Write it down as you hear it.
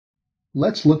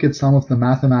Let's look at some of the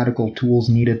mathematical tools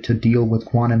needed to deal with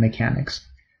quantum mechanics.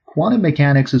 Quantum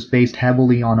mechanics is based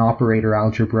heavily on operator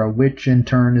algebra, which in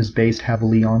turn is based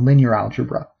heavily on linear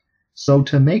algebra. So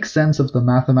to make sense of the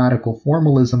mathematical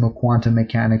formalism of quantum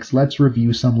mechanics, let's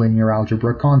review some linear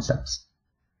algebra concepts,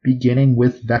 beginning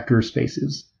with vector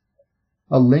spaces.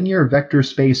 A linear vector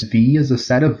space V is a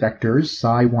set of vectors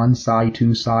psi1,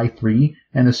 psi2, psi3,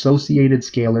 and associated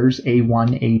scalars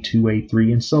a1, a2,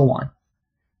 a3, and so on.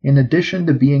 In addition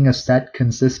to being a set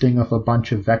consisting of a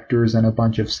bunch of vectors and a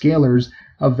bunch of scalars,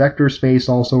 a vector space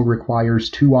also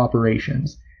requires two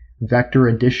operations, vector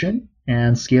addition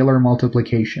and scalar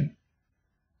multiplication.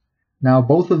 Now,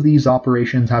 both of these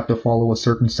operations have to follow a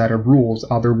certain set of rules,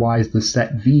 otherwise the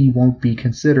set V won't be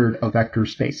considered a vector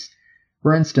space.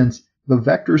 For instance, the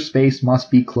vector space must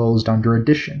be closed under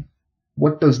addition.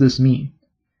 What does this mean?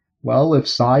 Well, if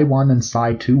psi1 and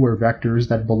psi2 are vectors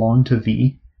that belong to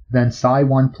V, then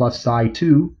psi1 plus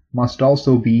psi2 must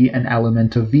also be an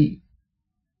element of V.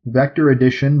 Vector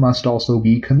addition must also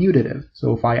be commutative,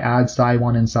 so if I add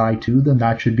psi1 and psi2, then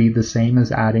that should be the same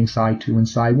as adding psi2 and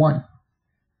psi1.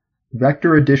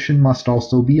 Vector addition must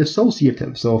also be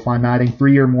associative, so if I'm adding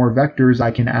 3 or more vectors,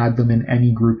 I can add them in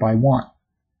any group I want.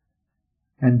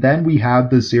 And then we have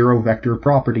the zero vector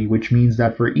property, which means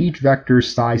that for each vector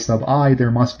psi sub I,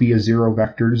 there must be a zero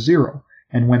vector 0.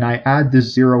 And when I add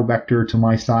this zero vector to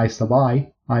my psi sub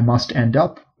I must end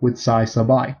up with psi sub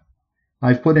I.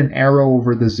 I've put an arrow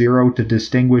over the 0 to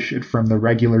distinguish it from the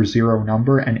regular 0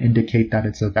 number and indicate that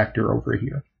it's a vector over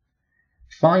here.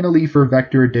 Finally, for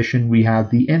vector addition, we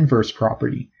have the inverse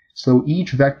property. So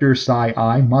each vector psi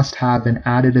I must have an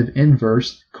additive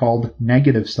inverse called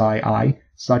negative psi I,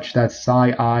 such that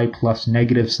psi I plus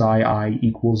negative psi I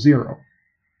equals 0.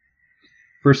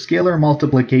 For scalar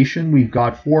multiplication, we've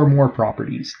got 4 more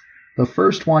properties. The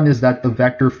first one is that the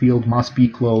vector field must be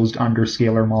closed under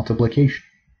scalar multiplication.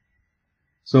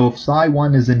 So if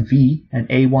psi1 is in V and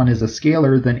a1 is a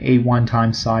scalar, then a1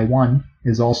 times psi1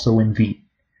 is also in V.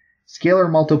 Scalar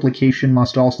multiplication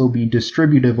must also be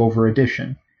distributive over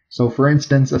addition. So for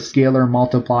instance, a scalar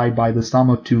multiplied by the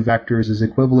sum of two vectors is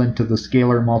equivalent to the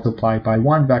scalar multiplied by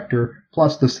one vector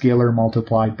plus the scalar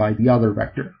multiplied by the other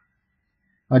vector.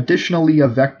 Additionally, a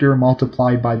vector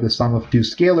multiplied by the sum of two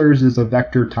scalars is a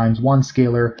vector times one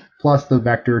scalar plus the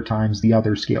vector times the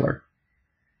other scalar.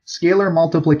 Scalar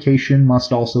multiplication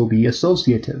must also be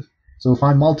associative. So if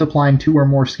I'm multiplying 2 or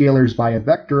more scalars by a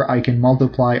vector, I can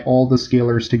multiply all the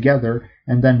scalars together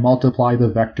and then multiply the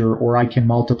vector, or I can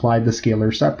multiply the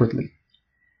scalar separately.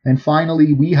 And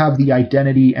finally, we have the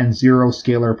identity and zero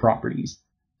scalar properties.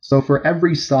 So for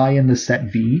every psi in the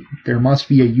set V, there must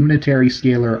be a unitary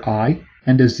scalar I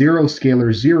and a zero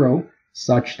scalar 0,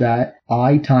 such that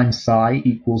I times psi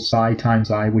equals psi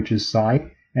times I, which is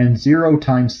psi, and 0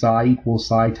 times psi equals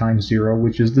psi times 0,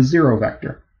 which is the 0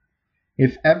 vector.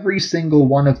 If every single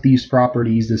one of these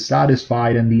properties is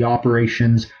satisfied and the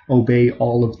operations obey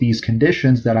all of these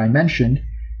conditions that I mentioned,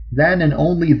 then and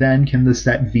only then can the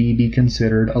set V be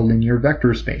considered a linear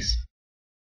vector space.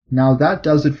 Now that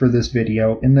does it for this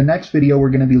video. In the next video, we're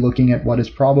going to be looking at what is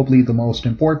probably the most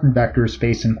important vector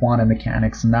space in quantum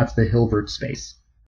mechanics, and that's the Hilbert space.